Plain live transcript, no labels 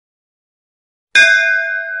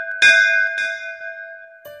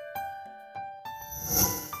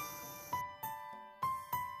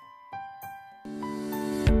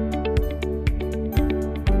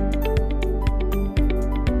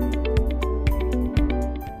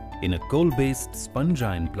In a coal-based sponge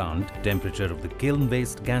iron plant, temperature of the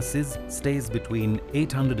kiln-waste gases stays between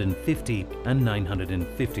 850 and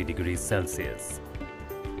 950 degrees Celsius.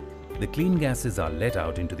 The clean gases are let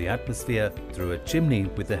out into the atmosphere through a chimney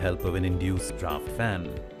with the help of an induced draft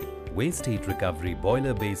fan. Waste heat recovery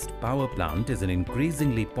boiler-based power plant is an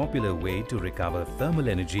increasingly popular way to recover thermal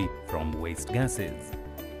energy from waste gases.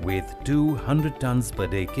 With 200 tons per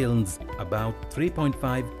day kilns, about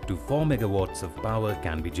 3.5 to 4 megawatts of power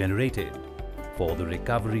can be generated. For the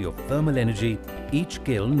recovery of thermal energy, each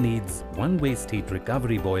kiln needs one waste heat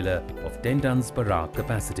recovery boiler of 10 tons per hour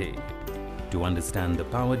capacity. To understand the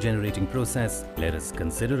power generating process, let us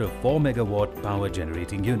consider a 4 megawatt power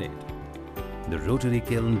generating unit. The rotary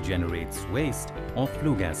kiln generates waste or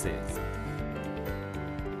flue gases.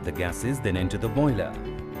 The gases then enter the boiler.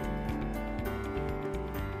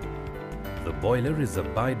 The boiler is a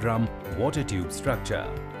bi-drum water tube structure.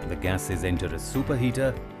 The gases enter a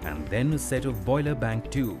superheater and then a set of boiler bank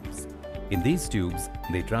tubes. In these tubes,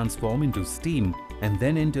 they transform into steam and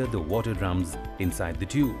then enter the water drums inside the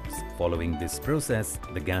tubes. Following this process,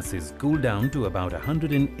 the gases cool down to about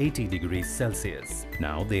 180 degrees Celsius.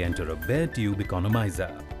 Now they enter a bare tube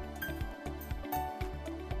economizer.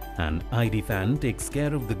 An ID fan takes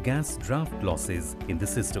care of the gas draft losses in the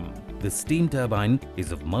system. The steam turbine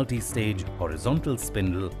is of multi-stage horizontal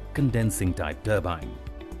spindle condensing type turbine.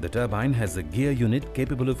 The turbine has a gear unit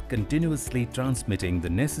capable of continuously transmitting the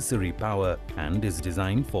necessary power and is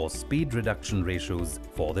designed for speed reduction ratios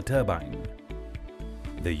for the turbine.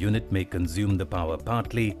 The unit may consume the power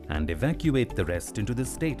partly and evacuate the rest into the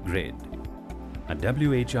state grid. A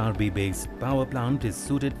WHRB-based power plant is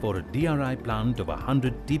suited for a DRI plant of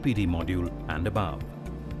 100 TPD module and above.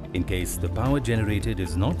 In case the power generated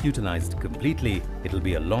is not utilized completely, it will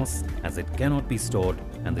be a loss as it cannot be stored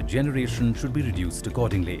and the generation should be reduced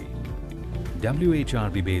accordingly.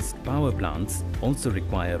 WHRB-based power plants also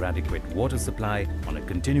require adequate water supply on a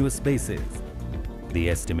continuous basis. The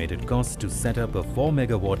estimated cost to set up a 4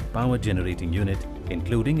 megawatt power generating unit,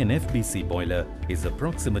 including an FBC boiler, is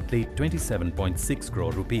approximately 27.6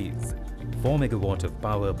 crore rupees. 4 megawatt of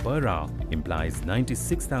power per hour implies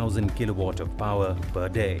 96,000 kilowatt of power per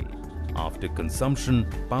day. After consumption,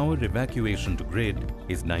 power evacuation to grid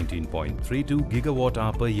is 19.32 gigawatt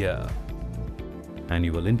hour per year.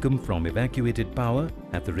 Annual income from evacuated power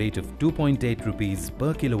at the rate of 2.8 rupees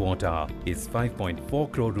per kilowatt hour is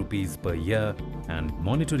 5.4 crore rupees per year, and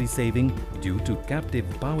monetary saving due to captive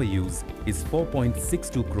power use is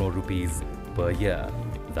 4.62 crore rupees per year.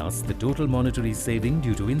 Thus, the total monetary saving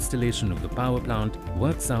due to installation of the power plant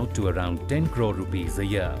works out to around 10 crore rupees a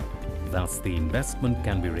year. Thus, the investment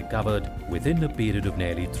can be recovered within a period of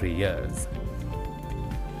nearly 3 years.